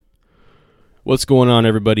What's going on,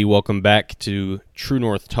 everybody? Welcome back to True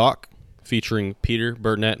North Talk, featuring Peter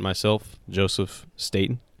Burnett and myself, Joseph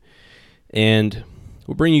Staten. And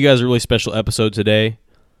we'll bring you guys a really special episode today.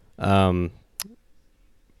 A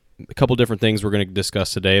couple different things we're going to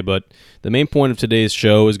discuss today, but the main point of today's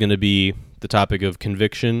show is going to be the topic of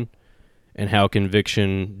conviction and how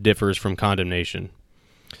conviction differs from condemnation.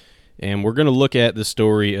 And we're going to look at the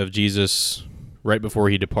story of Jesus right before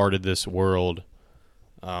he departed this world,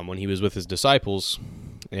 when he was with his disciples,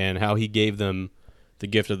 and how he gave them the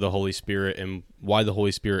gift of the Holy Spirit and why the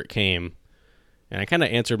Holy Spirit came. And I kind of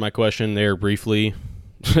answered my question there briefly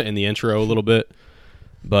in the intro a little bit,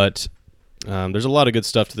 but there's a lot of good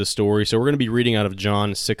stuff to this story. So we're going to be reading out of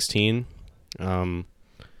John 16, and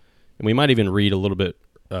we might even read a little bit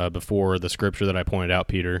before the scripture that I pointed out,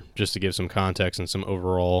 Peter, just to give some context and some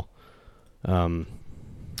overall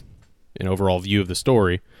view of the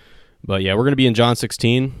story. But yeah, we're going to be in John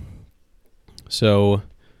 16. So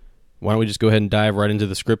why don't we just go ahead and dive right into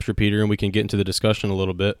the scripture, Peter, and we can get into the discussion a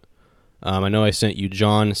little bit. I know I sent you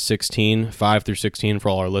John 16, 5 through 16 for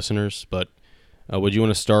all our listeners, but would you want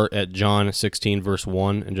to start at John 16, verse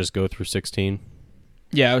 1, and just go through 16?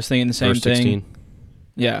 Yeah, I was thinking the same verse thing. 16.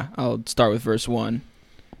 Yeah, I'll start with verse 1.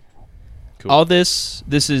 Cool. All this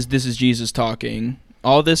is Jesus talking.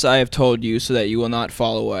 All this I have told you so that you will not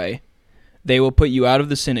fall away. They will put you out of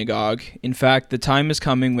the synagogue. In fact, the time is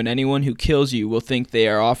coming when anyone who kills you will think they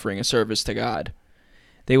are offering a service to God.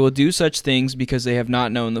 They will do such things because they have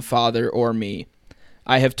not known the Father or me.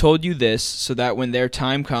 I have told you this so that when their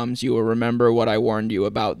time comes, you will remember what I warned you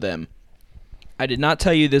about them. I did not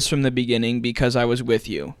tell you this from the beginning because I was with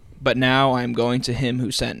you, but now I am going to him who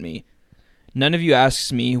sent me. None of you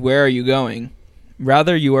asks me, where are you going?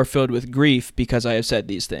 Rather, you are filled with grief because I have said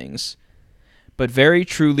these things. But very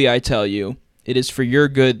truly I tell you, it is for your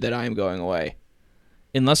good that I am going away.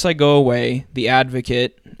 Unless I go away, the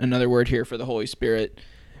Advocate, another word here for the Holy Spirit,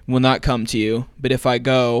 will not come to you, but if I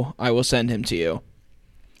go, I will send him to you.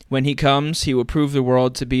 When he comes, he will prove the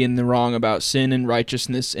world to be in the wrong about sin and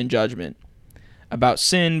righteousness and judgment. About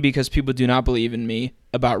sin, because people do not believe in me.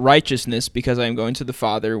 About righteousness, because I am going to the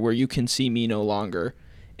Father, where you can see me no longer.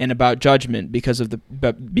 And about judgment, because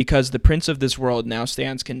the prince of this world now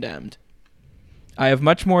stands condemned. I have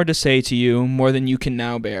much more to say to you, more than you can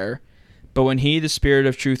now bear. But when he, the Spirit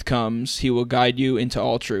of truth, comes, he will guide you into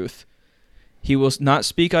all truth. He will not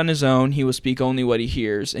speak on his own, he will speak only what he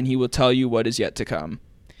hears, and he will tell you what is yet to come.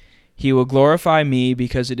 He will glorify me,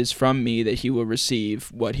 because it is from me that he will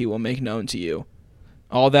receive what he will make known to you.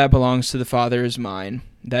 All that belongs to the Father is mine.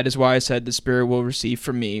 That is why I said the Spirit will receive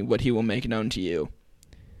from me what he will make known to you.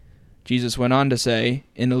 Jesus went on to say,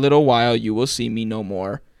 in a little while you will see me no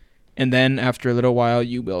more. And then, after a little while,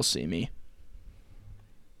 you will see me.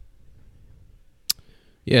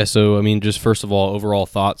 Yeah, so, I mean, just first of all, overall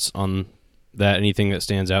thoughts on that, anything that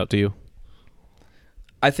stands out to you?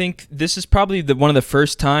 I think this is probably one of the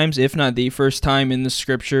first times, if not the first time in the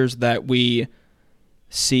scriptures that we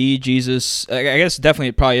see Jesus. I guess definitely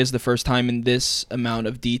it probably is the first time in this amount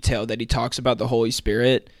of detail that he talks about the Holy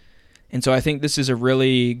Spirit. And so I think this is a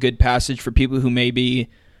really good passage for people who maybe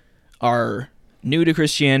are new to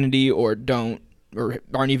Christianity or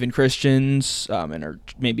aren't even Christians, and are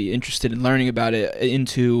maybe interested in learning about it,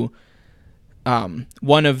 into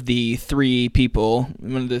one of the three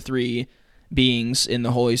beings in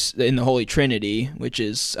the Holy Trinity, which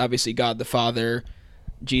is obviously God the Father,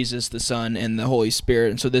 Jesus the Son, and the Holy Spirit.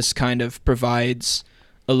 And so this kind of provides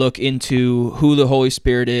a look into who the Holy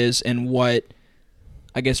Spirit is and what,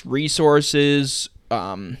 I guess, resources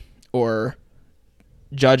or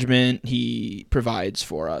judgment he provides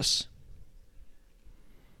for us.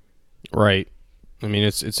 Right. I mean,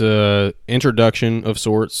 it's a introduction of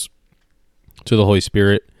sorts to the Holy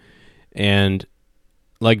Spirit, and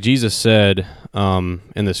like Jesus said in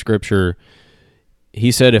the scripture,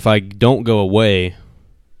 he said, if I don't go away,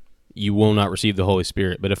 you will not receive the Holy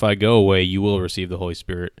Spirit, but if I go away, you will receive the Holy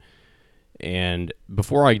Spirit. And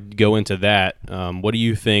before I go into that, what do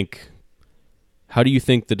you think? How do you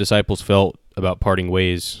think the disciples felt about parting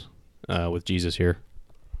ways with Jesus here?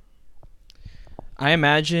 I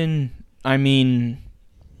mean,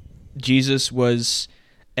 Jesus was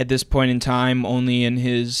at this point in time only in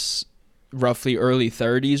his roughly early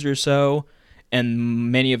 30s or so,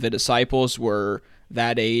 and many of the disciples were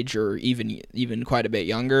that age or even quite a bit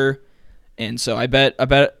younger. And so I bet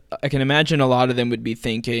I can imagine a lot of them would be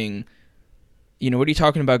thinking, what are you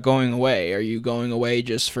talking about going away? Are you going away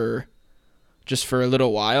just for a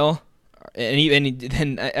little while? And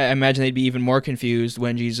then I imagine they'd be even more confused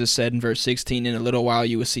when Jesus said in verse 16, in a little while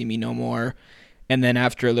you will see me no more, and then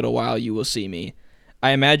after a little while you will see me.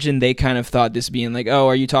 I imagine they kind of thought this being like, oh,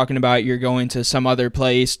 are you talking about you're going to some other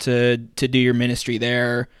place to do your ministry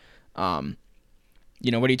there? What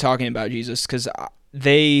are you talking about, Jesus? Because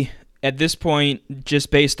they, at this point, just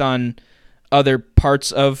based on other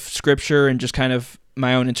parts of Scripture and just kind of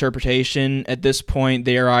my own interpretation, at this point,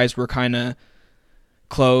 their eyes were kind of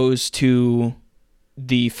closed to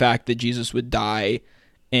the fact that Jesus would die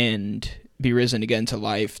and be risen again to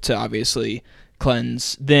life to obviously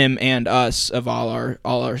cleanse them and us of all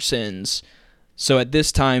our sins. So at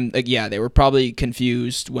this time, they were probably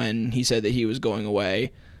confused when he said that he was going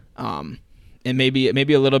away, and maybe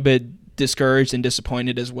a little bit discouraged and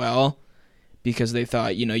disappointed as well, because they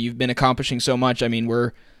thought, you've been accomplishing so much. I mean,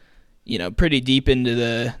 we're pretty deep into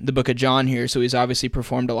the book of John here, so he's obviously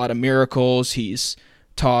performed a lot of miracles. He's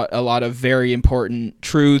taught a lot of very important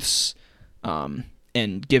truths,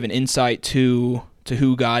 and given insight to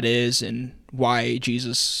who God is and why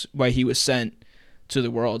he was sent to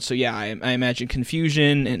the world. So I imagine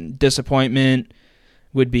confusion and disappointment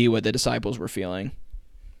would be what the disciples were feeling.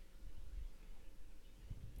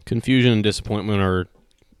 Confusion and disappointment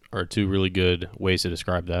are two really good ways to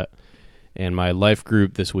describe that. And my life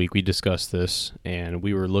group this week, we discussed this, and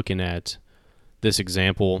we were looking at this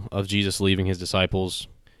example of Jesus leaving his disciples,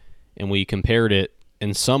 and we compared it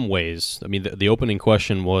in some ways. I mean, the opening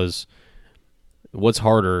question was, what's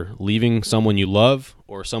harder, leaving someone you love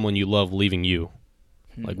or someone you love leaving you?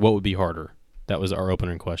 Like, what would be harder? That was our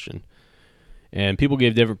opening question. And people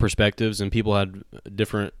gave different perspectives, and people had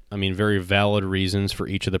different, very valid reasons for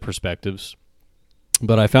each of the perspectives.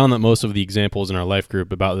 But I found that most of the examples in our life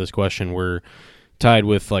group about this question were tied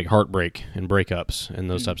with, like, heartbreak and breakups and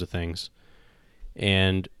those types of things.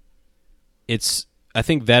 And I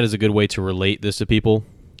think that is a good way to relate this to people,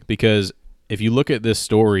 because if you look at this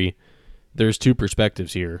story, there's two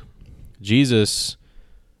perspectives here. Jesus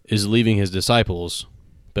is leaving his disciples,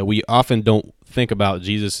 but we often don't think about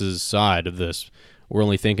Jesus' side of this. We're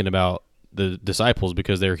only thinking about the disciples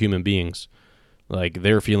because they're human beings. Like,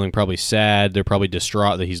 they're feeling probably sad. They're probably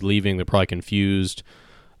distraught that he's leaving. They're probably confused.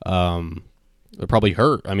 They're probably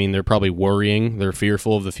hurt. They're probably worrying. They're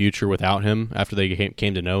fearful of the future without him after they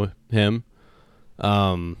came to know him.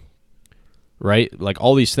 Right? Like,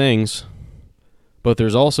 all these things. But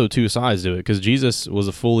there's also two sides to it, because Jesus was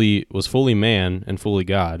fully man and fully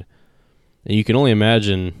God. And you can only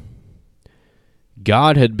imagine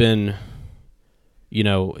God had been,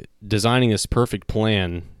 designing this perfect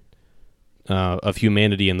plan of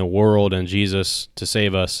humanity and the world and Jesus to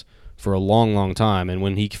save us for a long, long time. And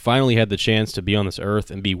when he finally had the chance to be on this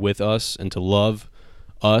earth and be with us and to love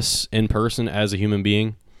us in person as a human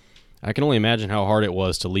being, I can only imagine how hard it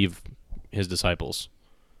was to leave his disciples.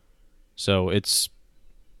 So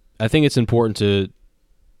I think it's important to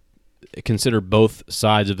consider both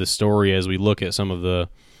sides of the story as we look at some of the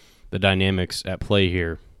dynamics at play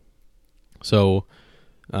here. So,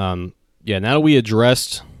 now that we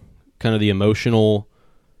addressed kind of the emotional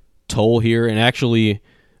toll here, and actually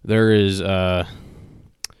there is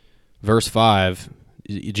verse 5,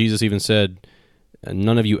 Jesus even said,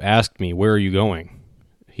 "None of you asked me, where are you going?"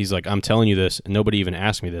 He's like, I'm telling you this, and nobody even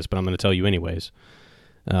asked me this, but I'm going to tell you anyways.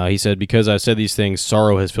 He said, because I've said these things,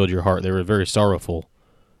 sorrow has filled your heart. They were very sorrowful.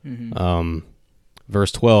 Mm-hmm.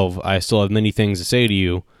 Verse 12, I still have many things to say to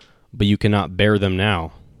you, but you cannot bear them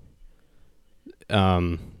now.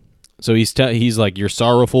 So he's like, you're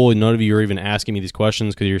sorrowful, and none of you are even asking me these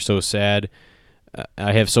questions because you're so sad.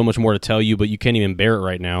 I have so much more to tell you, but you can't even bear it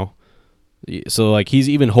right now. So, like, he's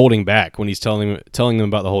even holding back when he's telling them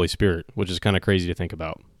about the Holy Spirit, which is kind of crazy to think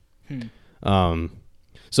about.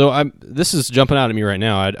 So this is jumping out at me right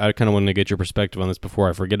now. I kind of wanted to get your perspective on this before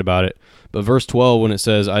I forget about it. But verse 12, when it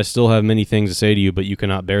says, I still have many things to say to you, but you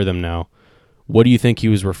cannot bear them now, what do you think he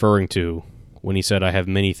was referring to when he said, I have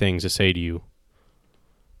many things to say to you?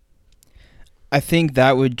 I think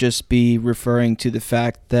that would just be referring to the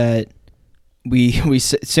fact that we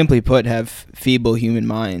simply put have feeble human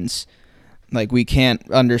minds. Like, we can't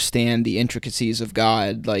understand the intricacies of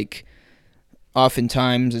God. Like,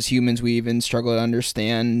 oftentimes as humans we even struggle to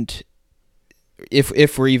understand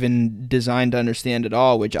if we're even designed to understand at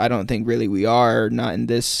all, which I don't think really we are, not in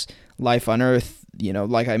this life on earth.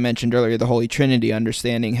 Like I mentioned earlier, the Holy Trinity,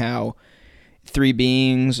 understanding how three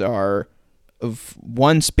beings are of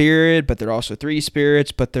one spirit, but they're also three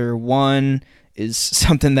spirits, but they're one, is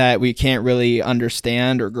something that we can't really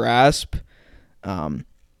understand or grasp.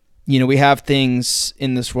 We have things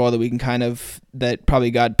in this world that we can that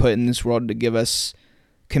probably God put in this world to give us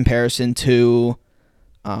comparison to.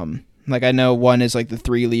 Like, I know one is like the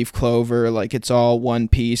 3-leaf clover, like it's all one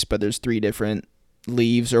piece, but there's 3 different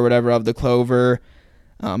leaves or whatever of the clover.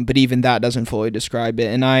 but even that doesn't fully describe it.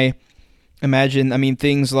 And I imagine,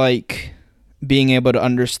 things like being able to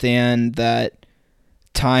understand that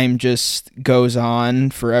time just goes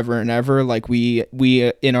on forever and ever. Like we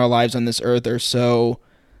in our lives on this earth are so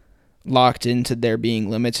locked into there being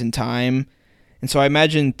limits in time. And so I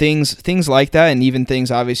imagine things like that, and even things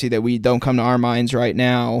obviously that we don't come to our minds right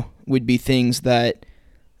now, would be things that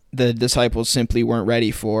the disciples simply weren't ready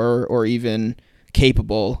for or even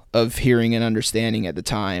capable of hearing and understanding at the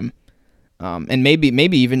time. And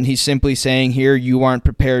maybe even he's simply saying here, you aren't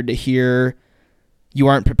prepared to hear, you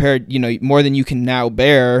aren't prepared, more than you can now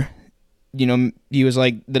bear. He was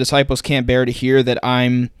like, the disciples can't bear to hear that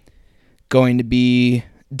I'm going to be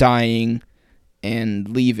dying and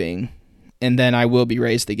leaving, and then I will be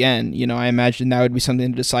raised again. I imagine that would be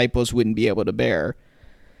something the disciples wouldn't be able to bear.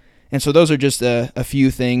 And so those are just a few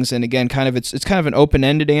things. And again, it's kind of an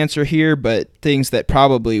open-ended answer here, but things that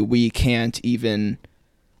probably we can't even,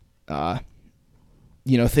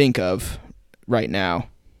 think of right now.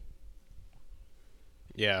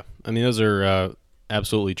 Yeah, those are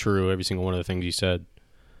absolutely true, every single one of the things you said.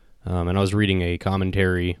 And I was reading a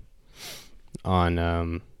commentary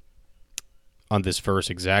on this verse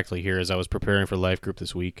exactly here as I was preparing for Life Group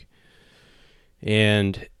this week.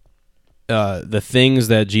 And the things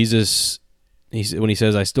that Jesus, when he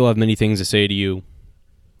says, I still have many things to say to you,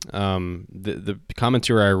 the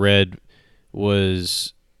commentary I read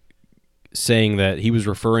was saying that he was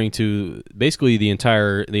referring to basically the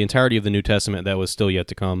entirety of the New Testament that was still yet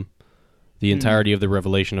to come, the entirety of the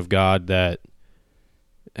revelation of God that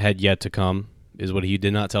had yet to come is what he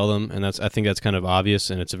did not tell them. And I think that's kind of obvious,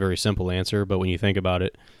 and it's a very simple answer, but when you think about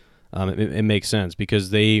it, it makes sense,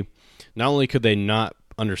 because they not only could they not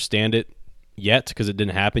understand it yet because it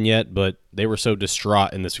didn't happen yet, but they were so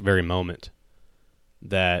distraught in this very moment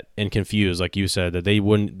and confused, like you said, that they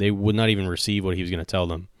would not even receive what he was going to tell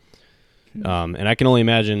them. And I can only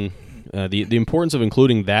imagine the importance of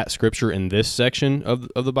including that scripture in this section of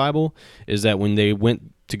the Bible is that when they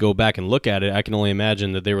went to go back and look at it, I can only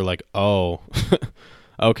imagine that they were like, oh,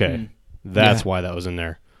 okay, that's why that was in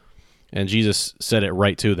there. And Jesus said it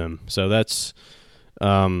right to them. So that's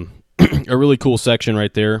a really cool section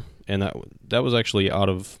right there. And that was actually out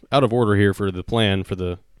of order here for the plan for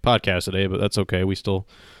the podcast today, but that's okay. We still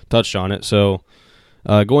touched on it. So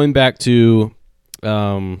going back to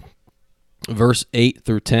verse 8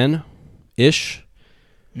 through 10-ish,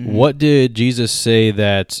 what did Jesus say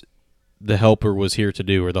that the Helper was here to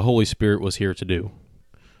do, or the Holy Spirit was here to do?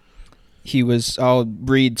 I'll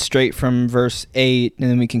read straight from verse 8, and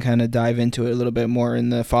then we can kind of dive into it a little bit more in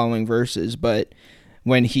the following verses. But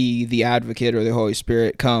when he, the advocate, or the Holy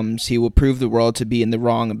Spirit, comes, he will prove the world to be in the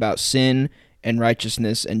wrong about sin and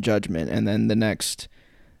righteousness and judgment. And then the next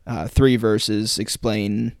 3 verses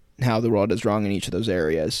explain how the world is wrong in each of those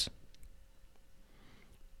areas.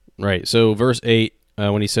 Right. So verse 8,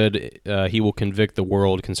 when he said he will convict the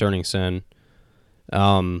world concerning sin,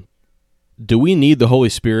 do we need the Holy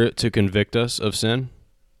Spirit to convict us of sin?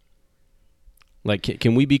 Like,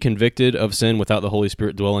 can we be convicted of sin without the Holy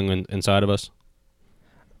Spirit dwelling inside of us?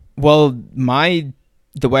 Well,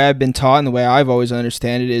 the way I've been taught and the way I've always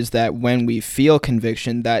understood it is that when we feel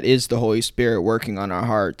conviction, that is the Holy Spirit working on our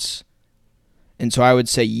hearts. And so I would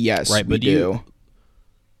say yes, right, we do.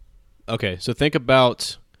 Okay, so think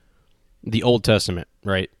about the Old Testament,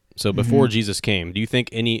 right? So before Jesus came, do you think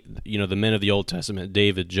the men of the Old Testament,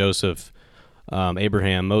 David, Joseph,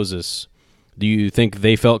 Abraham, Moses, do you think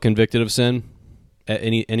they felt convicted of sin at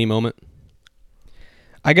any moment?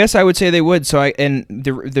 I guess I would say they would. And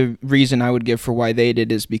the reason I would give for why they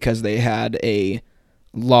did is because they had a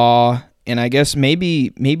law, and I guess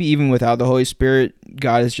maybe even without the Holy Spirit,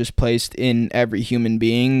 God has just placed in every human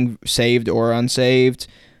being, saved or unsaved,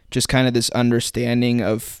 just kind of this understanding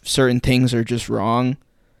of certain things are just wrong.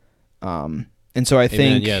 And so I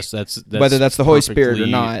think yes, that's whether that's the Holy Spirit or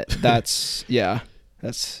not, that's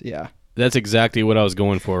exactly what I was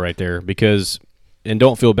going for right there. Because, and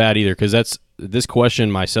don't feel bad either, because that's this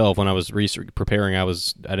question myself when I was preparing, I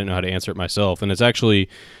didn't know how to answer it myself, and it's actually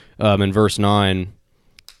in verse 8,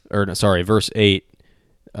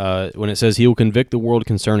 when it says he will convict the world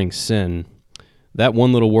concerning sin. That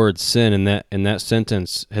one little word, sin, in that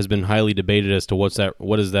sentence has been highly debated as to what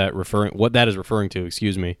that is referring to.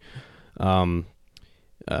 Excuse me, and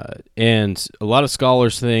a lot of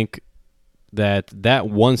scholars think that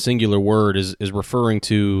one singular word is referring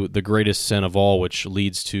to the greatest sin of all, which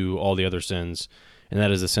leads to all the other sins, and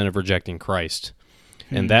that is the sin of rejecting Christ.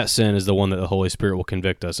 And that sin is the one that the Holy Spirit will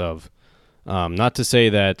convict us of. Not to say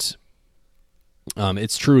that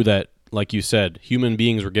it's true that, like you said, human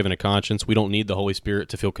beings were given a conscience. We don't need the Holy Spirit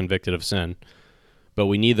to feel convicted of sin. but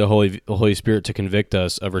we need the Holy Spirit to convict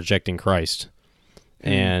us of rejecting Christ.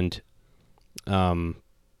 And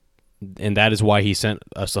that is why he sent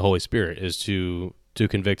us the Holy Spirit, is to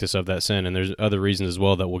convict us of that sin. And there's other reasons as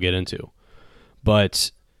well that we'll get into.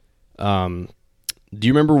 But do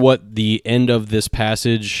you remember what the end of this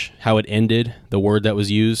passage, how it ended, the word that was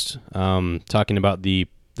used, talking about the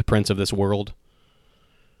prince of this world?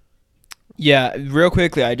 Yeah, real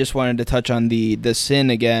quickly, I just wanted to touch on the sin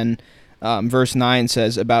again. Verse 9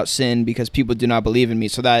 says about sin because people do not believe in me.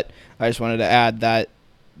 So that I just wanted to add that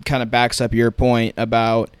kind of backs up your point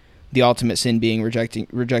about the ultimate sin being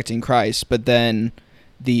rejecting Christ. But then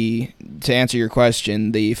to answer your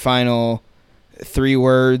question, the final 3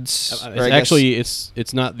 words.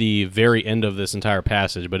 It's not the very end of this entire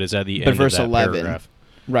passage, but it's at the end of verse that 11, paragraph.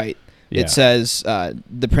 Right. Yeah. It says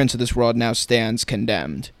the prince of this world now stands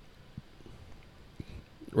condemned.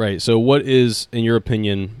 Right. So what is, in your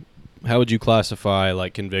opinion, how would you classify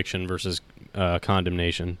like conviction versus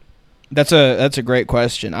condemnation? That's a great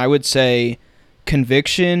question. I would say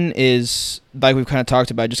conviction is, like we've kind of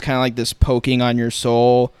talked about, just kind of like this poking on your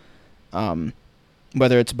soul,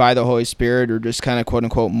 whether it's by the Holy Spirit or just kind of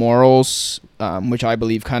quote-unquote morals, which I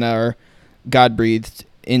believe kind of are God-breathed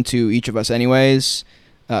into each of us anyways.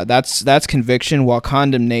 That's conviction, while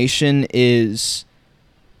condemnation is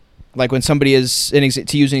like when somebody is,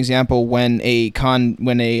 to use an example, when a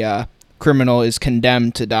criminal is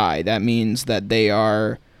condemned to die. That means that they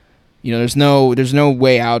are, there's no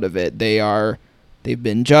way out of it. They've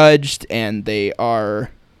been judged, and they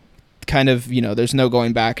are kind of, there's no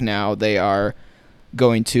going back now. They are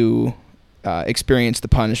going to experience the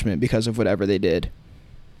punishment because of whatever they did.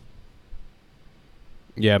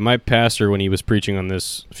 Yeah, my pastor, when he was preaching on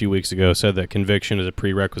this a few weeks ago, said that conviction is a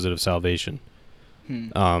prerequisite of salvation.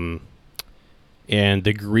 And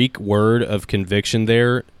the Greek word of conviction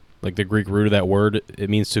there, like the Greek root of that word, it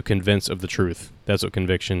means to convince of the truth. That's what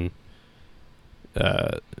conviction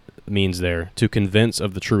means there. To convince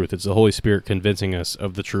of the truth. It's the Holy Spirit convincing us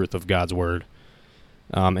of the truth of God's word.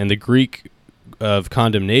 And the Greek of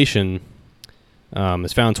condemnation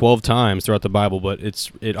is found 12 times throughout the Bible, but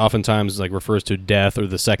it oftentimes like refers to death or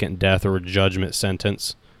the second death or a judgment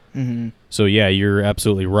sentence. Mm-hmm. So yeah, you're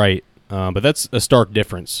absolutely right. But that's a stark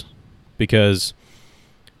difference, because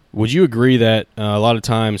would you agree that a lot of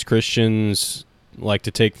times Christians like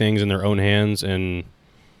to take things in their own hands and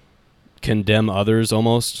condemn others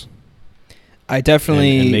almost? I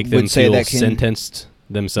definitely and make them would say feel that sentenced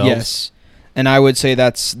themselves. Yes, and I would say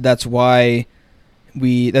that's why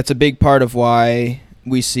that's a big part of why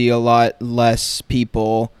we see a lot less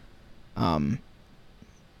people, at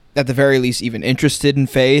the very least, even interested in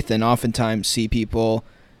faith, and oftentimes see people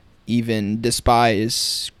even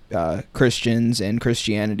despise Christians and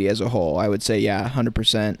Christianity as a whole. I would say,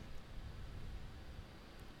 100%.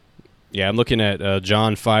 Yeah, I'm looking at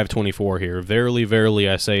John 5:24 here. Verily, verily,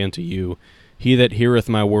 I say unto you, he that heareth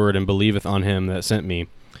my word and believeth on him that sent me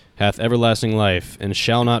hath everlasting life, and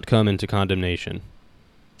shall not come into condemnation.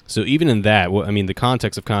 So even in that, the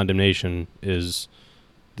context of condemnation is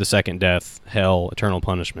the second death, hell, eternal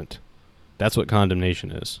punishment. That's what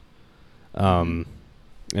condemnation is.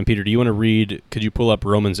 And Peter, do you want to read, could you pull up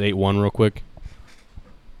Romans 8:1 real quick?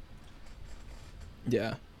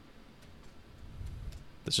 Yeah.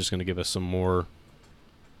 That's just going to give us some more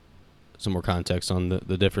context on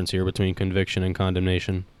the difference here between conviction and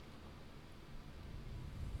condemnation.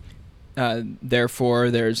 Therefore,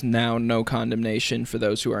 there's now no condemnation for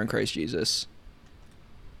those who are in Christ Jesus.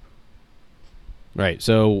 Right.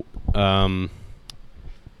 So, back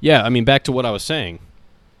to what I was saying.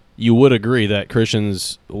 You would agree that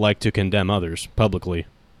Christians like to condemn others publicly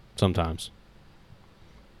sometimes.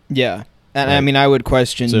 Yeah. And right. I would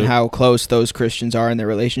question how close those Christians are in their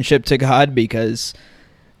relationship to God, because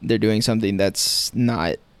they're doing something that's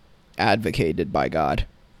not advocated by God.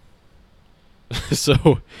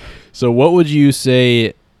 So what would you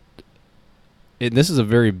say? And this is a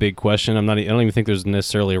very big question. I don't even think there's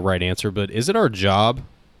necessarily a right answer, but is it our job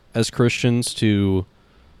as Christians to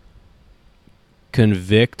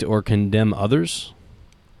convict or condemn others?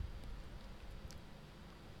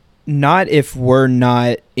 Not if we're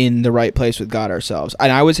not in the right place with God ourselves.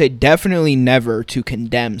 And I would say definitely never to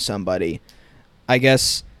condemn somebody. I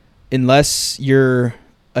guess unless you're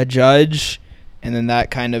a judge, and then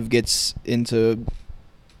that kind of gets into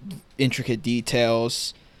intricate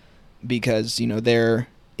details, because they're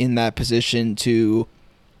in that position to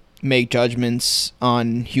make judgments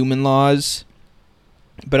on human laws.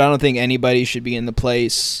 But I don't think anybody should be in the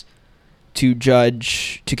place to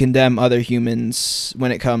condemn other humans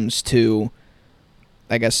when it comes to,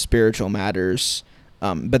 I guess, spiritual matters.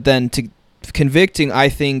 But then convicting, I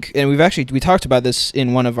think, and we talked about this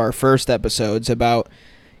in one of our first episodes about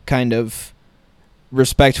kind of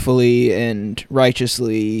respectfully and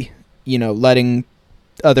righteously, letting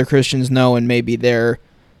other Christians know and maybe they're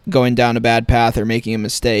going down a bad path or making a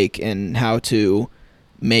mistake, and how to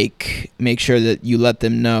make sure that you let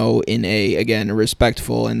them know in a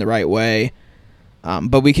respectful and the right way.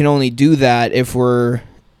 But we can only do that if we're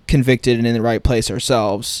convicted and in the right place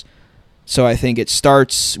ourselves. So I think it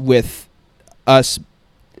starts with us,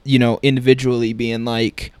 individually being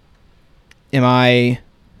like, am I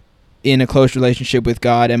in a close relationship with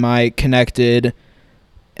God? Am I connected?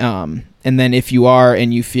 And then if you are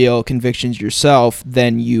and you feel convictions yourself,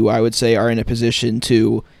 then you, I would say, are in a position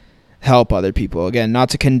to help other people. Again, not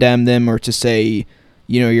to condemn them or to say,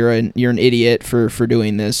 you're an idiot for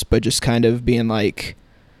doing this, but just kind of being like,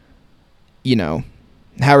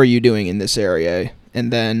 how are you doing in this area?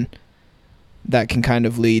 And then that can kind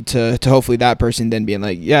of lead to hopefully that person then being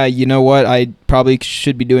like, yeah, you know what, I probably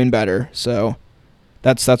should be doing better. So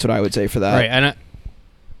that's what I would say for that. Right, and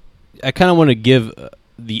I kind of want to give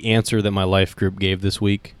the answer that my life group gave this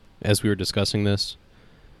week as we were discussing this,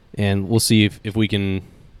 and we'll see if we can,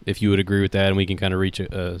 if you would agree with that, and we can kind of reach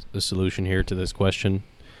a solution here to this question.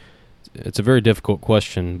 It's a very difficult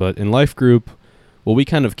question, but in life group, what we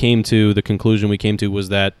kind of came to, the conclusion we came to was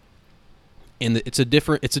that it's a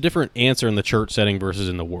different answer in the church setting versus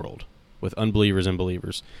in the world with unbelievers and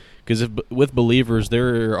believers. Because with believers,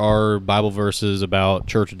 there are Bible verses about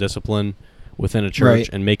church discipline within a church, right,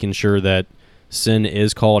 and making sure that sin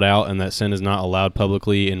is called out and that sin is not allowed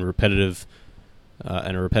publicly in a repetitive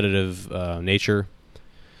nature.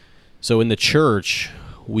 So in the church,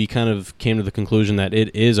 we kind of came to the conclusion that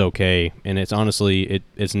it is okay, and it's honestly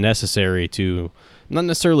it's necessary to not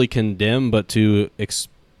necessarily condemn, but to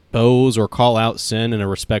expose or call out sin in a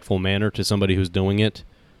respectful manner to somebody who's doing it.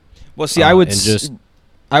 Well, see, I would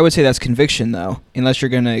say that's conviction, though, unless you're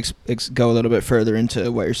going to go a little bit further into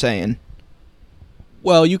what you're saying.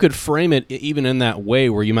 Well, you could frame it even in that way,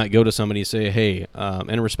 where you might go to somebody and say, hey,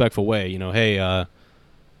 in a respectful way, hey,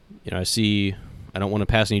 I see, I don't want to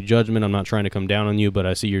pass any judgment. I'm not trying to come down on you, but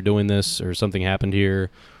I see you're doing this, or something happened here.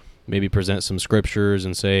 Maybe present some scriptures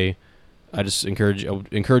and say, I just encourage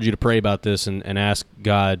you to pray about this and ask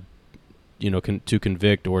God, to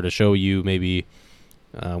convict or to show you maybe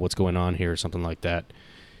what's going on here, or something like that.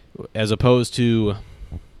 As opposed to,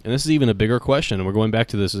 and this is even a bigger question, and we're going back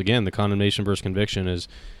to this again, the condemnation versus conviction is,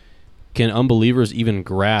 can unbelievers even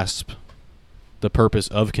grasp the purpose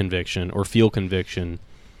of conviction or feel conviction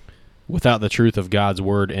without the truth of God's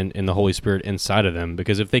word and the Holy Spirit inside of them?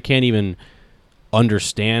 Because if they can't even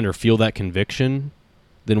understand or feel that conviction,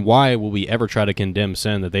 then why will we ever try to condemn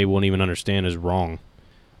sin that they won't even understand is wrong?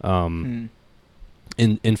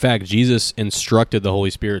 In fact, Jesus instructed the Holy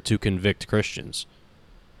Spirit to convict Christians.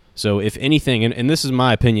 So if anything, and this is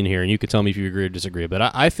my opinion here, and you can tell me if you agree or disagree,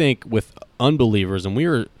 but I think with unbelievers, and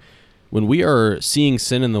when we are seeing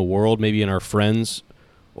sin in the world, maybe in our friends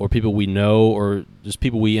or people we know or just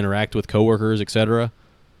people we interact with, coworkers, etc.,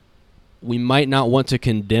 we might not want to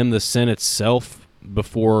condemn the sin itself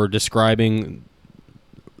before describing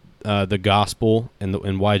the gospel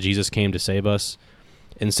and why Jesus came to save us,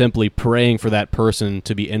 and simply praying for that person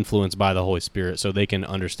to be influenced by the Holy Spirit so they can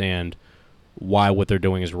understand why what they're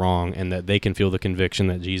doing is wrong, and that they can feel the conviction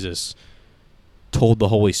that Jesus told the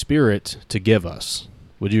Holy Spirit to give us.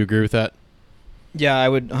 Would you agree with that? Yeah, I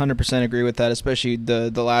would 100% agree with that, especially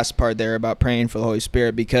the last part there about praying for the Holy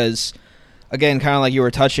Spirit, because, again, kind of like you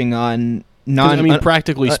were touching on,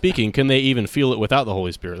 practically speaking, can they even feel it without the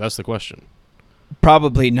Holy Spirit? That's the question.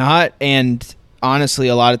 Probably not, and honestly,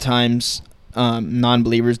 a lot of times,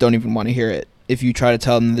 non-believers don't even want to hear it. If you try to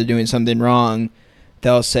tell them they're doing something wrong,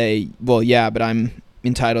 they'll say, well, yeah, but I'm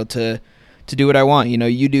entitled to do what I want.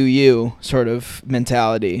 You do you sort of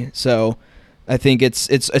mentality. So I think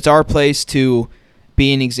it's our place to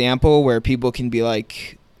be an example where people can be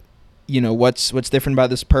like, what's different about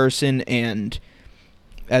this person. And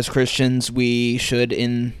as Christians, we should,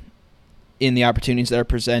 in the opportunities that are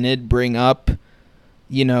presented, bring up,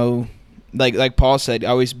 like Paul said,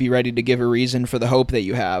 always be ready to give a reason for the hope that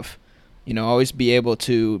you have. Always be able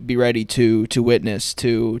to be ready to witness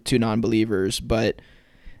to non-believers. But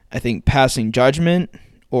I think passing judgment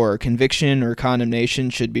or conviction or condemnation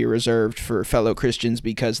should be reserved for fellow Christians,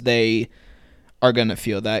 because they are going to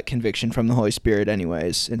feel that conviction from the Holy Spirit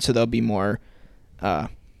anyways. And so they'll be more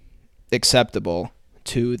acceptable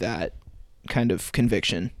to that kind of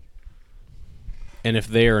conviction. And if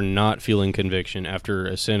they are not feeling conviction after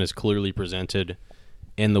a sin is clearly presented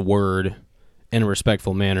in the Word in a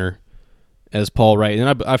respectful manner, as Paul, right? And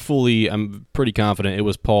I'm pretty confident it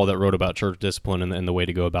was Paul that wrote about church discipline and the way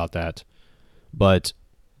to go about that. But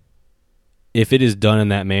if it is done in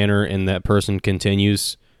that manner and that person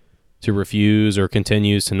continues to refuse or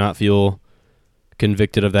continues to not feel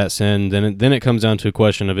convicted of that sin, then it comes down to a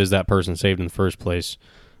question of, is that person saved in the first place?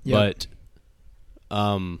 Yep.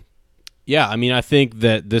 But, yeah, I mean, I think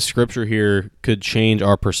that this scripture here could change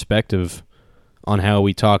our perspective on how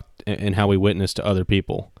we talk and how we witness to other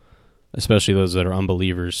people, especially those that are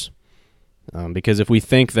unbelievers. Because if we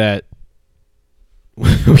think that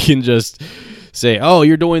we can just say, oh,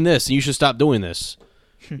 you're doing this, and you should stop doing this.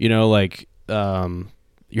 Like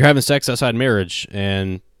you're having sex outside marriage,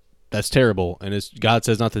 and that's terrible, and God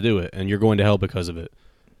says not to do it, and you're going to hell because of it.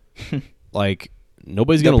 Like,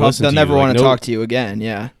 nobody's going to listen to you. They'll never want to talk to you again,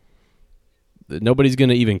 yeah. Nobody's going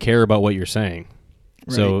to even care about what you're saying.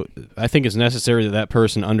 Right. So I think it's necessary that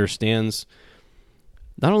person understands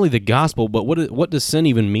not only the gospel, but what does sin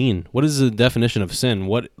even mean? What is the definition of sin?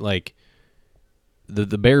 What, like,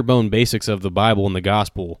 the bare bone basics of the Bible and the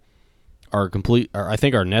gospel are I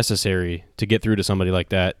think are necessary to get through to somebody like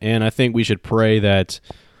that. And I think we should pray that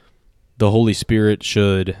the Holy Spirit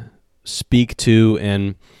should speak to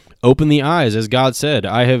and open the eyes, as God said.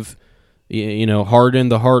 I have, hardened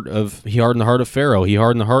the heart of Pharaoh. He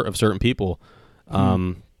hardened the heart of certain people.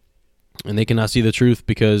 And they cannot see the truth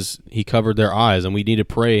because he covered their eyes. And we need to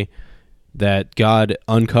pray that God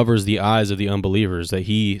uncovers the eyes of the unbelievers, that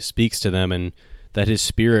he speaks to them, and that his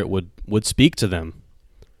Spirit would speak to them.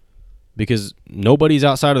 Because nobody's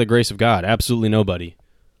outside of the grace of God. Absolutely nobody.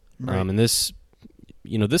 Right. And this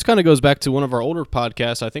kind of goes back to one of our older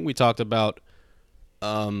podcasts. I think we talked about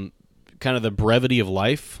kind of the brevity of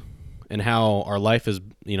life and how our life is,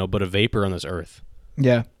 but a vapor on this earth.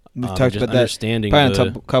 Yeah. We've talked about that probably on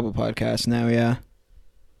a couple podcasts now, yeah.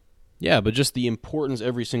 Yeah, but just the importance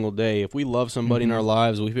every single day. If we love somebody in our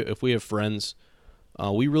lives, if we have friends,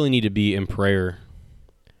 we really need to be in prayer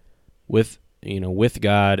with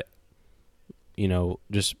God,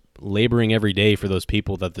 just laboring every day for those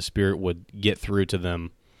people, that the Spirit would get through to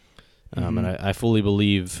them. And I fully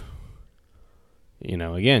believe,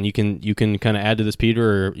 again, you can kind of add to this,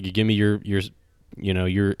 Peter, or you give me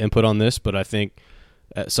your input on this, but I think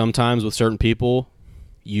sometimes with certain people,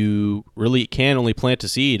 you really can only plant a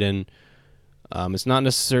seed, and it's not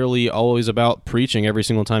necessarily always about preaching every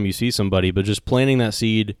single time you see somebody, but just planting that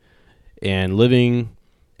seed and living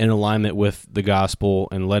in alignment with the gospel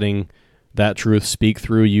and letting that truth speak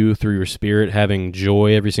through you, through your spirit, having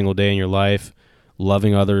joy every single day in your life,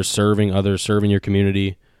 loving others, serving your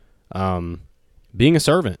community, being a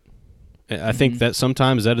servant. I think that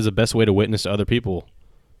sometimes that is the best way to witness to other people,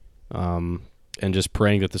 and just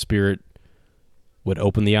praying that the Spirit would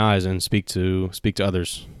open the eyes and speak to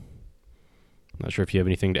others. I'm not sure if you have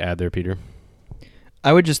anything to add there, Peter.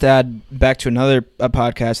 I would just add back to a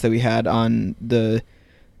podcast that we had on the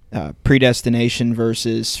predestination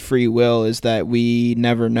versus free will, is that we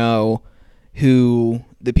never know who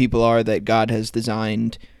the people are that God has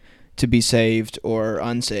designed to be saved or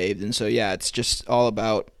unsaved. And so, yeah, it's just all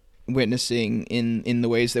about witnessing in the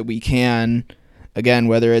ways that we can. Again,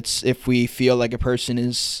 whether it's if we feel like a person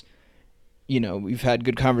is, we've had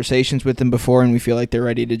good conversations with them before and we feel like they're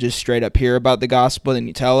ready to just straight up hear about the gospel, then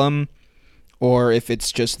you tell them. Or if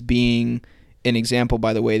it's just being an example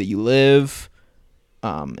by the way that you live,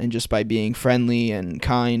 and just by being friendly and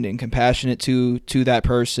kind and compassionate to that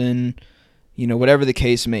person, whatever the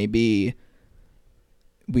case may be,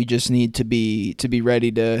 we just need to be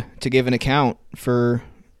ready to give an account for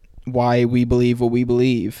why we believe what we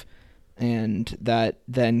believe. And that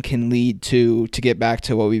then can lead to get back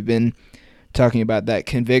to what we've been talking about, that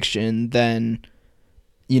conviction. Then,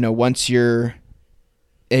 once you're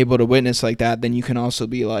able to witness like that, then you can also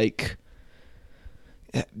be like,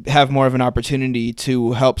 have more of an opportunity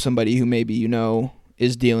to help somebody who maybe,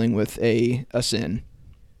 is dealing with a sin.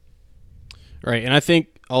 Right. And I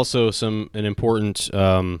think also an important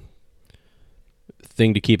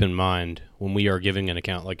thing to keep in mind when we are giving an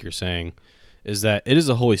account, like you're saying, is that it is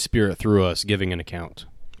the Holy Spirit through us giving an account.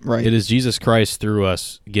 Right. It is Jesus Christ through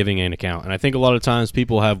us giving an account. And I think a lot of times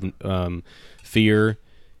people have fear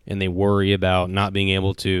and they worry about not being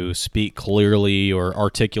able to speak clearly or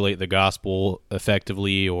articulate the gospel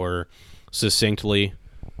effectively or succinctly,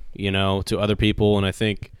 to other people. And I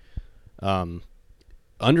think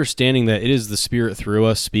understanding that it is the Spirit through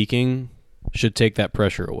us speaking should take that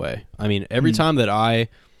pressure away. I mean, every time that I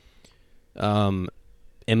am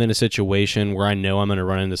in a situation where I know I'm going to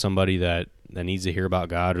run into somebody that needs to hear about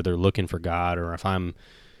God, or they're looking for God, or if I'm,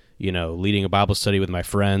 leading a Bible study with my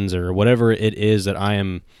friends, or whatever it is that I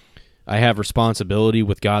am I have responsibility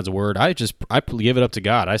with God's word, I give it up to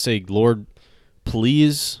God. I say, Lord,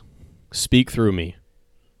 please speak through me.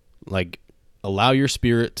 Like, allow your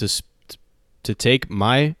Spirit to take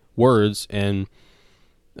my words and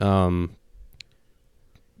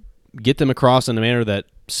get them across in a manner that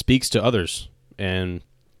speaks to others and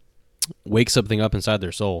wakes something up inside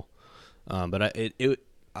their soul. But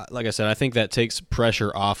like I said, I think that takes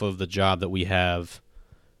pressure off of the job that we have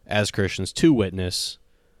as Christians to witness.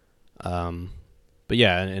 But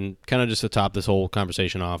yeah, and kind of just to top this whole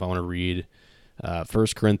conversation off, I want to read 1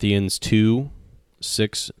 Corinthians 2,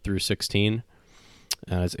 6 through 16.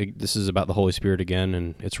 This is about the Holy Spirit again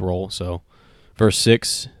and its role. So, verse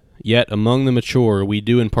 6, "Yet among the mature we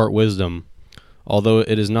do impart wisdom, although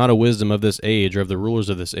it is not a wisdom of this age or of the rulers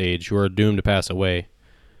of this age who are doomed to pass away.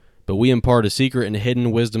 But we impart a secret and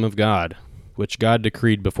hidden wisdom of God, which God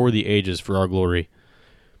decreed before the ages for our glory.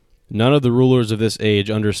 None of the rulers of this age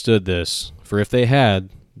understood this, for if they had,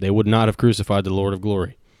 they would not have crucified the Lord of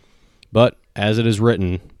glory. But, as it is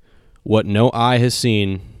written, what no eye has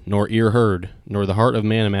seen, nor ear heard, nor the heart of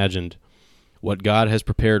man imagined, what God has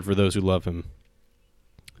prepared for those who love him.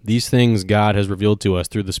 These things God has revealed to us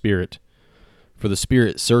through the Spirit. For the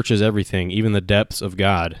Spirit searches everything, even the depths of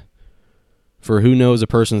God. For who knows a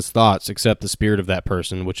person's thoughts except the spirit of that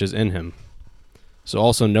person which is in him? So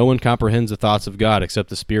also no one comprehends the thoughts of God except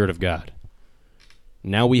the Spirit of God.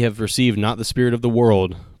 Now we have received not the spirit of the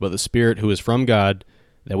world, but the Spirit who is from God,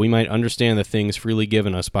 that we might understand the things freely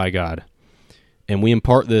given us by God. And we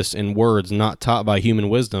impart this in words not taught by human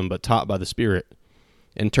wisdom, but taught by the Spirit,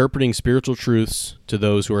 interpreting spiritual truths to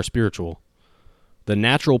those who are spiritual. The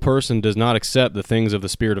natural person does not accept the things of the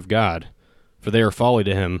Spirit of God, for they are folly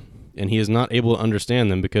to him, and he is not able to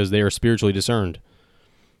understand them because they are spiritually discerned.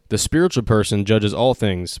 The spiritual person judges all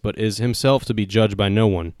things, but is himself to be judged by no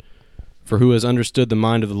one. For who has understood the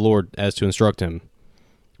mind of the Lord as to instruct him?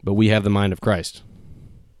 But we have the mind of Christ."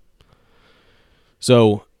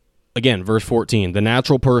 So, again, verse 14, "The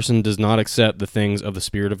natural person does not accept the things of the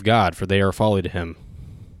Spirit of God, for they are folly to him."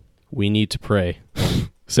 We need to pray.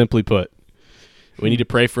 Simply put, we need to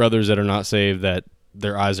pray for others that are not saved, that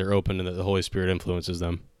their eyes are open and that the Holy Spirit influences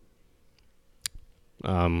them.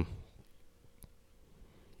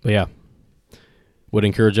 But yeah, would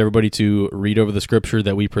encourage everybody to read over the scripture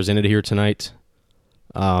that we presented here tonight.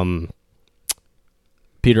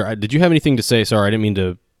 Peter, did you have anything to say? Sorry, I didn't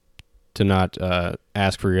mean to not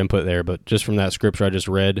ask for your input there, but just from that scripture I just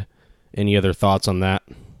read, any other thoughts on that?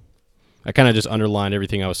 I kind of just underlined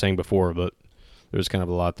everything I was saying before, but there's kind of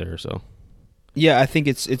a lot there. So Yeah, I think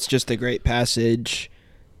it's just a great passage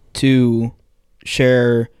to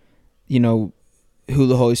share, who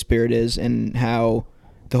the Holy Spirit is and how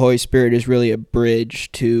the Holy Spirit is really a bridge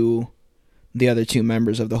to the other two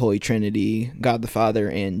members of the Holy Trinity, God the Father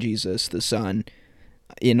and Jesus the Son,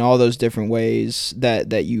 in all those different ways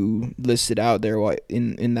that you listed out there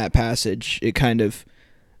in that passage. It kind of,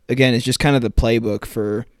 again, it's just kind of the playbook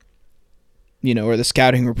for, or the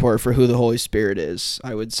scouting report for who the Holy Spirit is.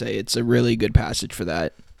 I would say it's a really good passage for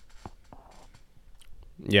that.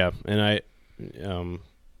 yeah, and I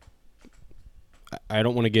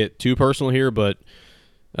don't want to get too personal here, but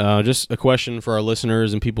just a question for our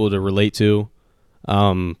listeners and people to relate to.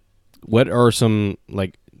 What are some,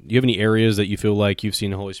 do you have any areas that you feel like you've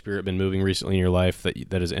seen the Holy Spirit been moving recently in your life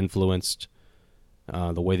that has influenced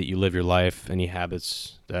the way that you live your life? Any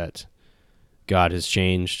habits that God has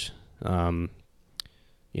changed,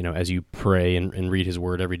 as you pray and read His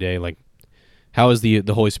Word every day? Like, how has the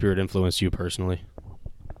Holy Spirit influenced you personally?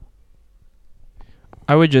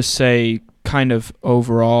 I would just say, kind of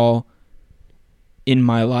overall in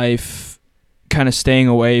my life, kind of staying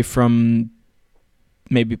away from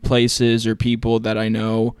maybe places or people that I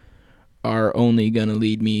know are only going to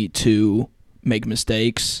lead me to make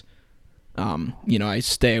mistakes. I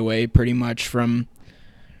stay away pretty much from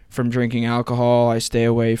drinking alcohol. I stay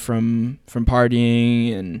away from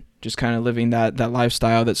partying and just kind of living that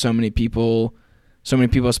lifestyle that so many people,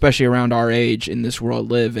 especially around our age in this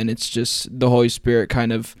world, live. And it's just the Holy Spirit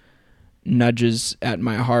kind of nudges at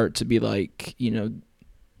my heart to be like,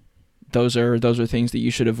 those are things that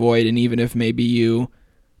you should avoid. And even if maybe you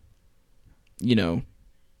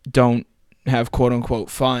don't have quote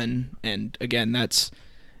unquote fun, and again, that's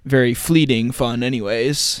very fleeting fun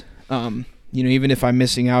anyways. Even if I'm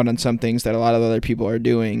missing out on some things that a lot of other people are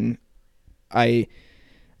doing, I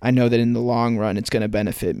know that in the long run it's going to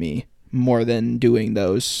benefit me more than doing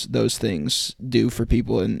those things do for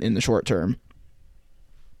people in the short term.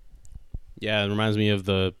 Yeah, it reminds me of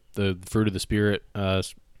the fruit of the Spirit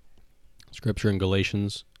scripture in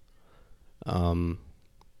Galatians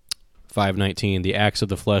 5:19, the acts of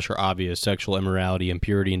the flesh are obvious: sexual immorality,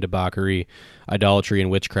 impurity and debauchery, idolatry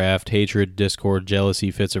and witchcraft, hatred, discord,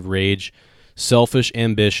 jealousy, fits of rage, selfish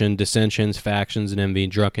ambition, dissensions, factions and envy,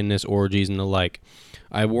 drunkenness, orgies, and the like.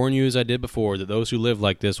 I warn you, as I did before, that those who live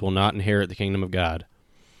like this will not inherit the kingdom of God.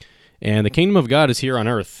 And the kingdom of God is here on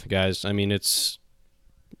earth, guys. I mean,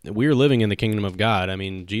 we're living in the kingdom of God. I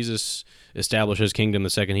mean, Jesus established his kingdom the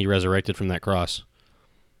second he resurrected from that cross.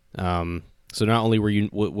 So not only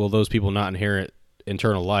will those people not inherit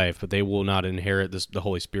eternal life, but they will not inherit the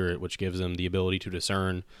Holy Spirit, which gives them the ability to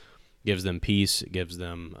discern, gives them peace, gives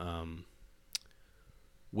them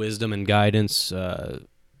wisdom and guidance.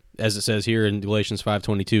 As it says here in Galatians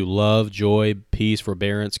 5:22, love, joy, peace,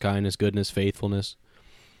 forbearance, kindness, goodness, faithfulness,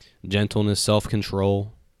 gentleness,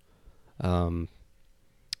 self-control.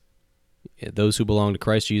 Those who belong to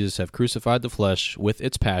Christ Jesus have crucified the flesh with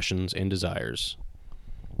its passions and desires.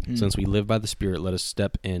 Since we live by the Spirit, let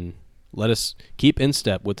us keep in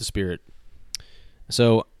step with the Spirit.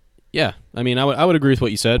 So, yeah, I mean, I would agree with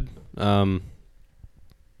what you said.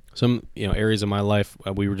 Some areas of my life,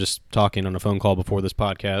 we were just talking on a phone call before this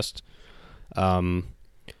podcast.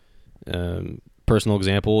 Personal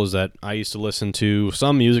example is that I used to listen to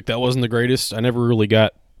some music that wasn't the greatest. I never really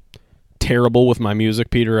got terrible with my music,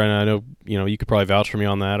 Peter, and I know you could probably vouch for me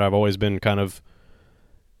on that. I've always been kind of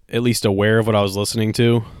at least aware of what I was listening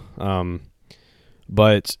to.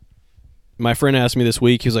 But my friend asked me this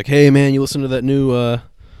week, he was like, hey man, you listen to that new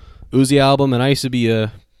Uzi album? And I used to be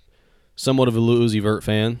somewhat of a Uzi Vert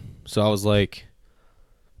fan. So I was like,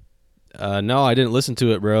 no, I didn't listen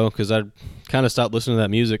to it, bro, because I kind of stopped listening to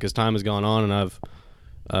that music as time has gone on, and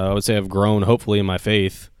I would say I've grown, hopefully, in my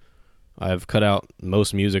faith. I've cut out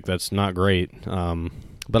most music that's not great.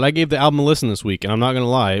 But I gave the album a listen this week, and I'm not going to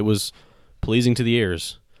lie, it was pleasing to the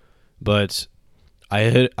ears. But I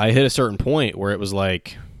hit a certain point where it was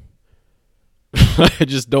like, I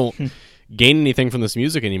just don't gain anything from this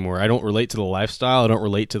music anymore. I don't relate to the lifestyle. I don't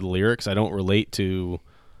relate to the lyrics. I don't relate to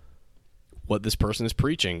what this person is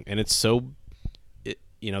preaching. And it's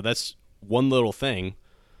that's one little thing.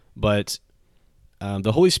 But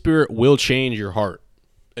the Holy Spirit will change your heart.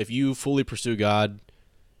 If you fully pursue God,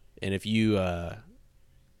 and if you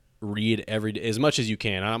read every day, as much as you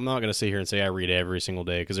can. I'm not going to sit here and say I read every single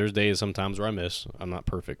day, because there's days sometimes where I miss. I'm not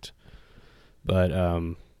perfect. But,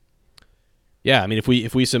 yeah, I mean, if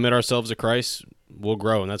we submit ourselves to Christ, we'll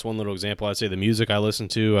grow. And that's one little example. I'd say the music I listen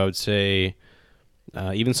to, I would say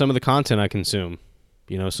even some of the content I consume.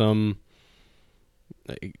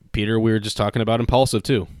 Peter, we were just talking about Impulsive,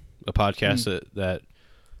 too, a podcast that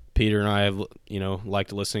Peter and I have,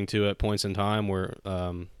 liked listening to at points in time where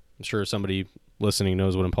I'm sure somebody listening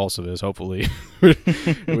knows what Impulsive is, hopefully.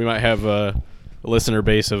 We might have a listener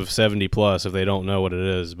base of 70 plus if they don't know what it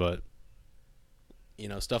is, but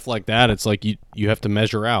stuff like that, it's like you have to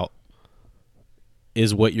measure out,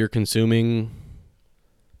 is what you're consuming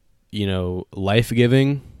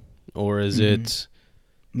life-giving, or is it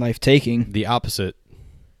life-taking? The opposite,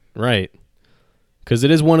 right? Because it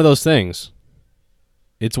is one of those things.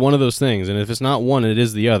 It's one of those things, and if it's not one, it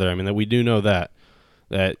is the other. I mean, that we do know that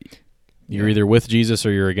you're either with Jesus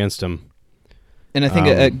or you're against him. And I think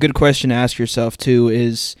a good question to ask yourself, too,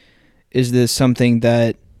 is this something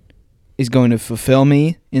that is going to fulfill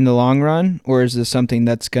me in the long run, or is this something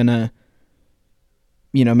that's going to,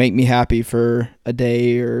 make me happy for a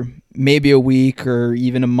day or maybe a week or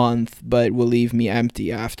even a month, but will leave me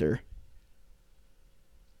empty after?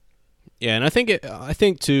 Yeah, and I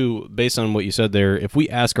think too, based on what you said there, if we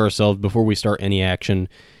ask ourselves before we start any action,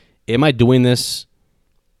 am I doing this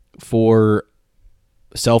for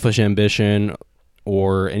selfish ambition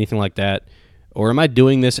or anything like that? Or am I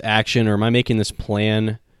doing this action, or am I making this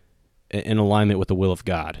plan in alignment with the will of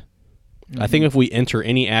God? I think if we enter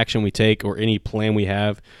any action we take or any plan we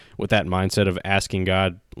have with that mindset of asking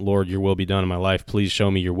God, Lord, your will be done in my life, please show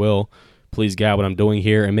me your will, please guide what I'm doing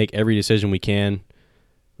here, and make every decision we can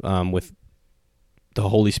with the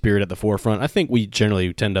Holy Spirit at the forefront, I think we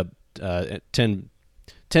generally tend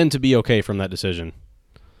to be okay from that decision.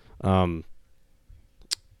 But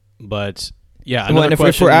yeah, and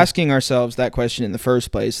if we're asking ourselves that question in the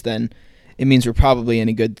first place, then it means we're probably in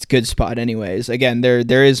a good spot anyways. Again,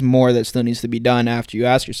 there is more that still needs to be done after you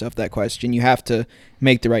ask yourself that question. You have to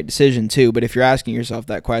make the right decision too, but if you're asking yourself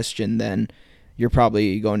that question, then you're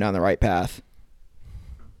probably going down the right path.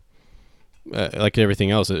 Like everything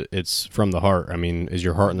else, it's from the heart. I mean, is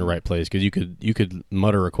your heart in the right place? Because you could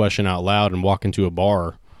mutter a question out loud and walk into a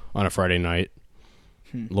bar on a Friday night.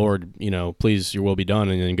 Lord, please, your will be done,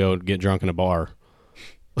 and then go get drunk in a bar.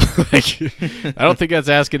 I don't think that's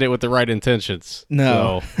asking it with the right intentions.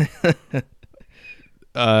 No.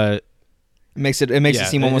 So, It makes it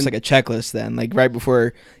seem almost like a checklist then. Like right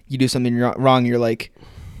before you do something wrong, you're like,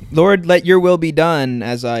 Lord, let your will be done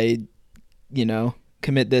as I,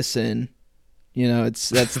 commit this sin.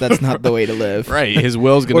 That's not the way to live. Right. His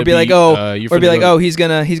will's going to be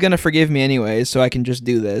he's gonna forgive me anyways, so I can just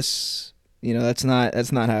do this. That's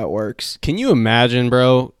not how it works. Can you imagine,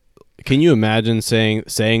 bro? Can you imagine saying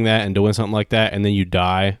that and doing something like that, and then you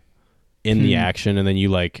die in the action, and then you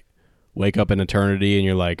like wake up in eternity, and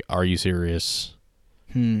you're like, "Are you serious?"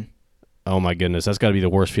 Oh my goodness, that's got to be the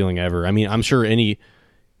worst feeling ever. I mean, I'm sure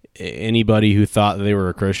anybody who thought that they were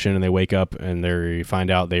a Christian and they wake up and they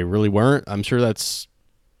find out they really weren't, I'm sure that's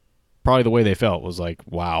probably the way they felt, was like,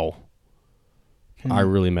 wow, I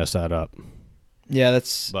really messed that up. Yeah,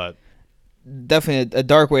 that's definitely a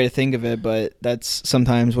dark way to think of it, but that's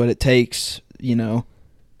sometimes what it takes,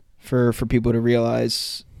 for people to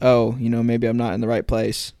realize, maybe I'm not in the right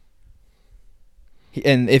place.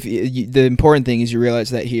 And if the important thing is you realize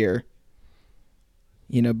that here,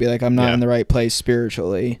 be like, I'm not in the right place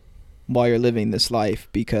spiritually while you're living this life,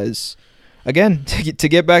 because again, to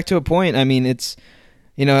get back to a point, I mean, it's,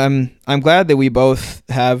 I'm glad that we both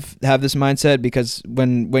have this mindset, because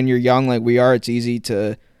when you're young like we are, it's easy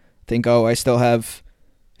to think, oh, I still have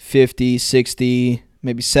 50, 60,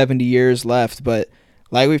 maybe 70 years left. But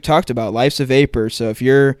like we've talked about, life's a vapor. So if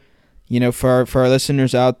you're, for our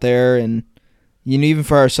listeners out there, and even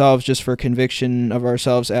for ourselves, just for conviction of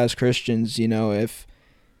ourselves as Christians,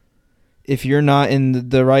 if you're not in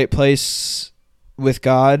the right place with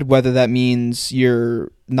God, whether that means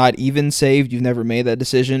you're not even saved, you've never made that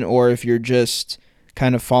decision, or if you're just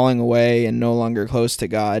kind of falling away and no longer close to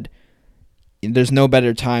God, there's no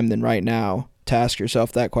better time than right now to ask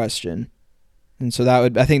yourself that question. And so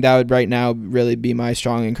I think that would right now really be my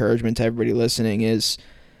strong encouragement to everybody listening is,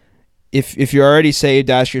 if you're already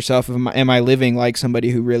saved, ask yourself, am I living like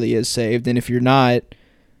somebody who really is saved? And if you're not,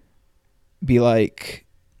 be like,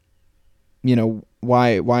 why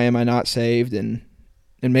am I not saved? And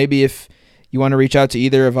maybe if you want to reach out to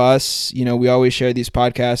either of us, we always share these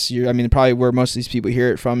podcasts. Probably where most of these people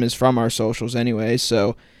hear it from is from our socials anyway.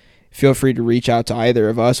 So feel free to reach out to either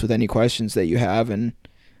of us with any questions that you have, and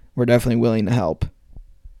we're definitely willing to help.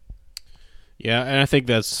 Yeah, and I think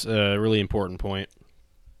that's a really important point.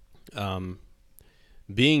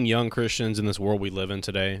 Being young Christians in this world we live in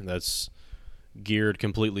today, that's geared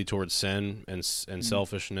completely towards sin and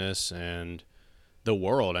selfishness and the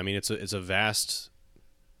world. I mean, it's a vast.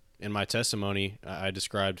 In my testimony, I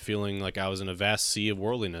described feeling like I was in a vast sea of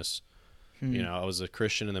worldliness. I was a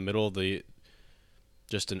Christian in the middle of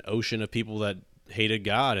just an ocean of people that hated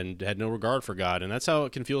God and had no regard for God. And that's how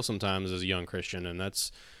it can feel sometimes as a young Christian. And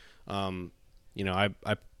that's, I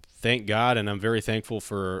thank God, and I'm very thankful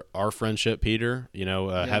for our friendship, Peter,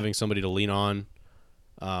 having somebody to lean on.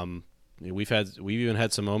 We've even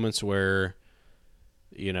had some moments where,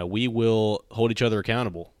 we will hold each other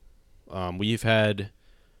accountable. We've had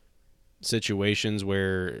situations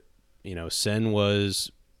where, sin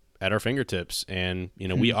was at our fingertips, and,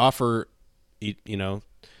 we offer,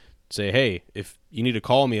 say, hey, if you need to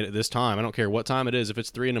call me at this time, I don't care what time it is, if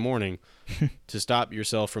it's 3 a.m, to stop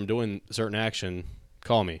yourself from doing a certain action,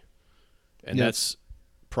 call me. And that's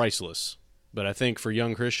priceless. But I think for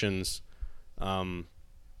young Christians,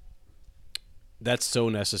 that's so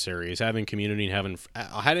necessary, is having community and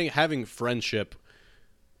having friendship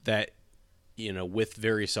that, with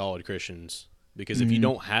very solid Christians. Because if you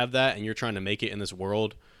don't have that and you're trying to make it in this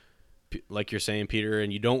world, like you're saying, Peter,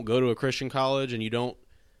 and you don't go to a Christian college and you don't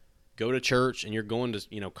go to church and you're going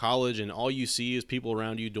to, college, and all you see is people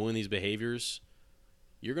around you doing these behaviors,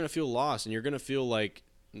 you're going to feel lost, and you're going to feel like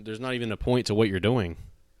there's not even a point to what you're doing.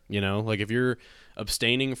 Like if you're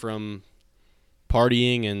abstaining from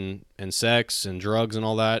partying and sex and drugs and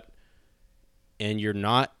all that, and you're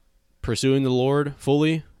not pursuing the Lord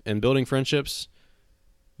fully and building friendships,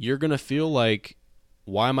 you're going to feel like,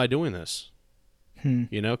 why am I doing this?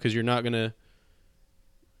 Because you're not going to,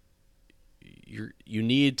 you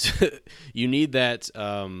need that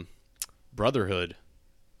brotherhood,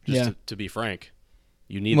 to be frank.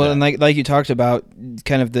 You need that. And like you talked about,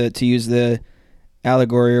 kind of to use the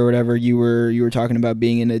allegory or whatever, you were talking about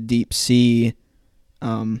being in a deep sea.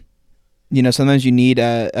 Sometimes you need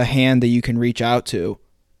a hand that you can reach out to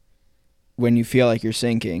when you feel like you're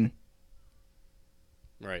sinking.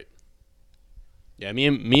 Right. Yeah,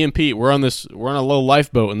 me and Pete, we're on a little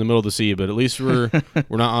lifeboat in the middle of the sea, but at least we're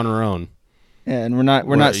not on our own. Yeah, and we're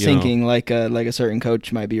not sinking like a certain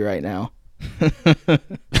coach might be right now.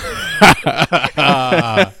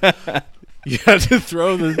 You had to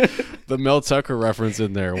throw the Mel Tucker reference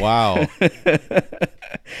in there. Wow.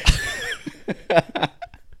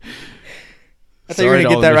 thought you were Sorry gonna to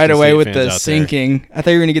get all that the right Michigan away State with fans the out there. sinking. I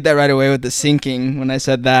thought you were gonna get that right away with the sinking when I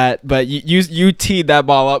said that. But you teed that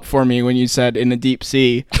ball up for me when you said in the deep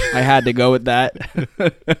sea. I had to go with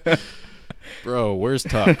that. Bro, where's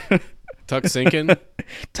Tuck? Tuck sinking?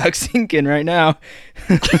 Tuck sinking right now.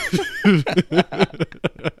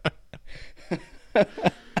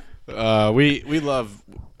 We love.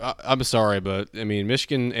 I'm sorry, but I mean,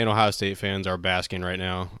 Michigan and Ohio State fans are basking right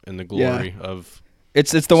now in the glory of.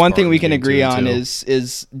 It's the one thing we can Spartans being agree on 2-2.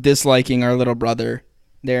 is disliking our little brother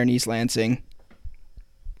there in East Lansing.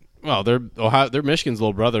 Well, they're Michigan's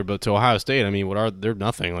little brother, but to Ohio State, I mean, they're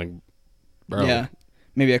nothing. Like, bro, Yeah,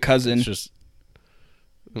 maybe a cousin. it's just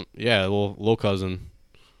a little cousin.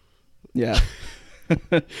 Yeah.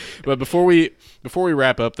 But before we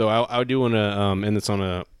wrap up, though, I do want to end this on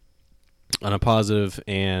a positive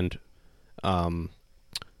and a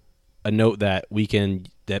note that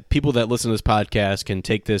that people that listen to this podcast can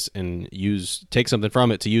take this and take something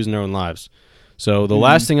from it to use in their own lives. So the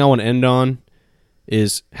last thing I want to end on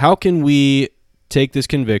is how can we take this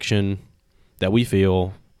conviction that we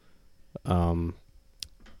feel,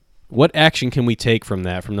 what action can we take from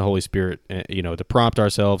that, from the Holy Spirit, to prompt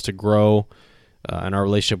ourselves to grow in our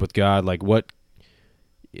relationship with God? Like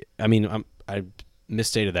I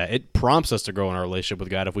misstated that. It prompts us to grow in our relationship with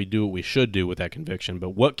God if we do what we should do with that conviction.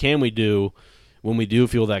 But what can we do when we do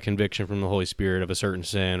feel that conviction from the Holy Spirit of a certain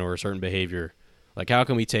sin or a certain behavior? Like, how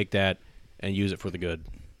can we take that and use it for the good?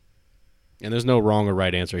 And there's no wrong or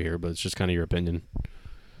right answer here, but it's just kind of your opinion.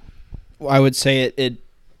 Well, I would say it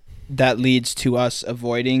that leads to us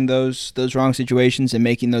avoiding those wrong situations and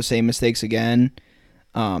making those same mistakes again.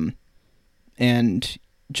 And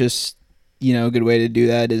just, a good way to do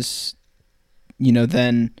that is,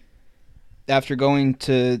 then after going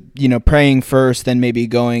to, praying first, then maybe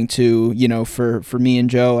going to, for me and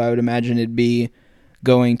Joe, I would imagine it'd be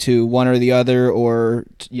going to one or the other, or,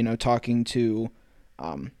 talking to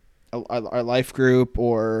our life group,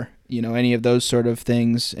 or, any of those sort of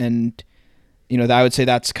things. And, I would say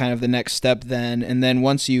that's kind of the next step then. And then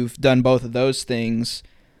once you've done both of those things,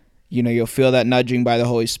 you'll feel that nudging by the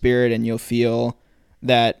Holy Spirit, and you'll feel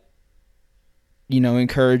that,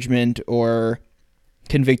 encouragement or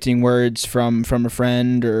convicting words from a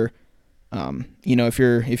friend, or, if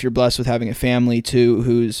you're blessed with having a family too,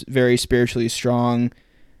 who's very spiritually strong,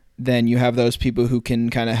 then you have those people who can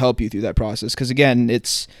kind of help you through that process. Because again,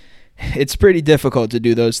 it's pretty difficult to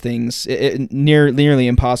do those things. Nearly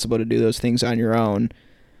impossible to do those things on your own.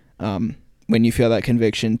 When you feel that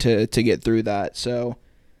conviction to get through that. So,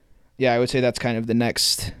 yeah, I would say that's kind of the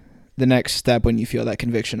next step when you feel that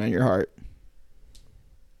conviction on your heart.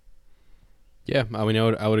 Yeah, I mean,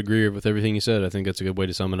 I would agree with everything you said. I think that's a good way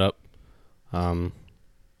to sum it up.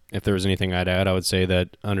 If there was anything I'd add, I would say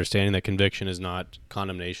that understanding that conviction is not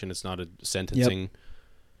condemnation. It's not a sentencing.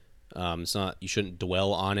 Yep. It's not. You shouldn't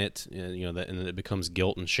dwell on it. And then it becomes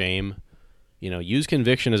guilt and shame. Use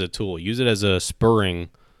conviction as a tool. Use it as a spurring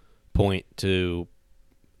point to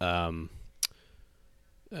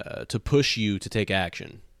push you to take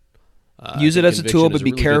action. Use it as a tool, but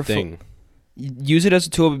be really careful. Use it as a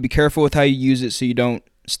tool, but be careful with how you use it, so you don't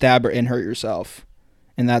stab and hurt yourself.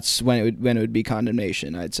 And that's when it would be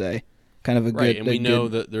condemnation, I'd say. Kind of a right. good. And we know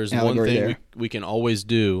that there's one thing we can always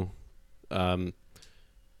do. There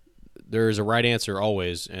is a right answer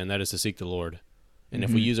always, and that is to seek the Lord. And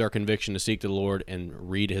if we use our conviction to seek the Lord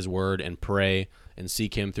and read His Word and pray and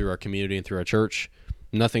seek Him through our community and through our church,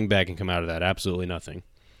 nothing bad can come out of that. Absolutely nothing.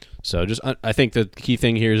 So I think the key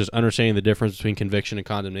thing here is just understanding the difference between conviction and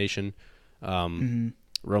condemnation. Romans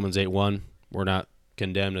 8:1, we're not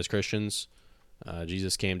condemned as Christians.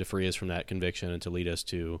 Jesus came to free us from that conviction and to lead us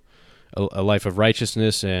to a life of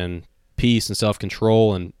righteousness and peace and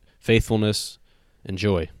self-control and faithfulness and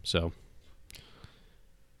joy. So,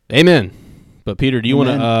 amen. But Peter, do you want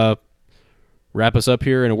to wrap us up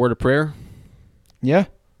here in a word of prayer? Yeah.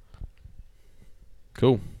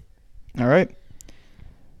 Cool. All right.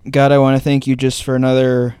 God, I want to thank you just for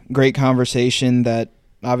another great conversation that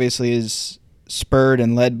obviously is spurred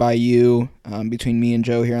and led by you between me and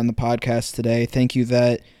Joe here on the podcast today. Thank you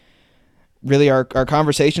that really our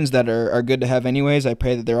conversations that are good to have anyways, I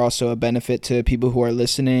pray that they're also a benefit to people who are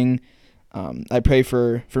listening. I pray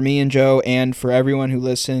for me and Joe and for everyone who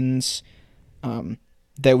listens, that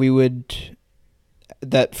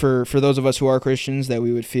for those of us who are Christians, that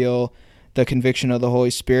we would feel the conviction of the Holy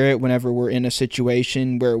Spirit whenever we're in a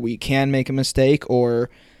situation where we can make a mistake, or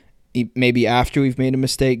maybe after we've made a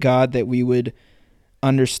mistake, God, that we would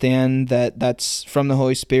understand that that's from the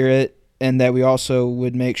Holy Spirit, and that we also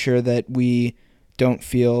would make sure that we don't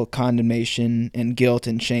feel condemnation and guilt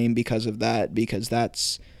and shame because of that, because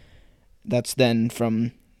that's that's then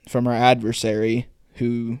from our adversary,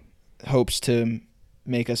 who hopes to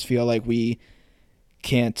make us feel like we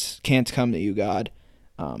can't come to you, God.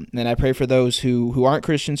 And I pray for those who aren't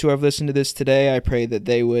Christians who have listened to this today. I pray that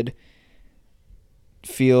they would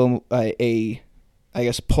feel I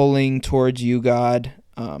guess, pulling towards you, God,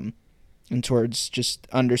 and towards just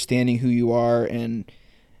understanding who you are and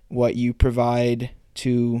what you provide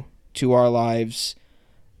to our lives.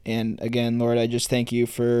 And again, Lord, I just thank you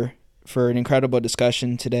for an incredible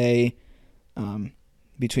discussion today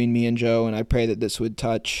between me and Joe, and I pray that this would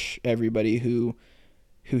touch everybody who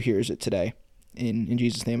hears it today. In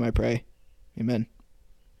Jesus' name I pray. Amen.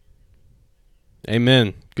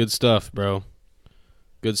 Amen. Good stuff, bro.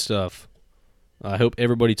 Good stuff. I hope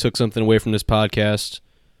everybody took something away from this podcast.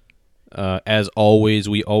 As always,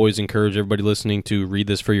 we always encourage everybody listening to read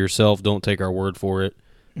this for yourself. Don't take our word for it.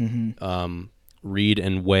 Mm-hmm. Read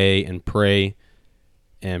and weigh and pray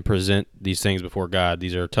and present these things before God.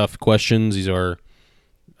 These are tough questions. These are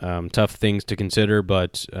tough things to consider,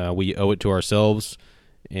 but we owe it to ourselves,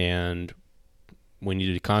 and we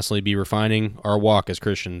need to constantly be refining our walk as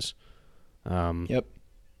Christians. Yep.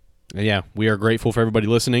 And yeah, we are grateful for everybody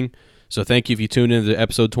listening. So thank you if you tuned into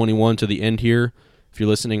episode 21 to the end here. If you're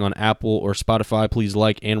listening on Apple or Spotify, please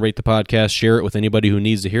like and rate the podcast. Share it with anybody who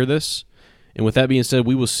needs to hear this. And with that being said,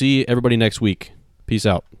 we will see everybody next week. Peace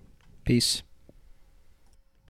out. Peace.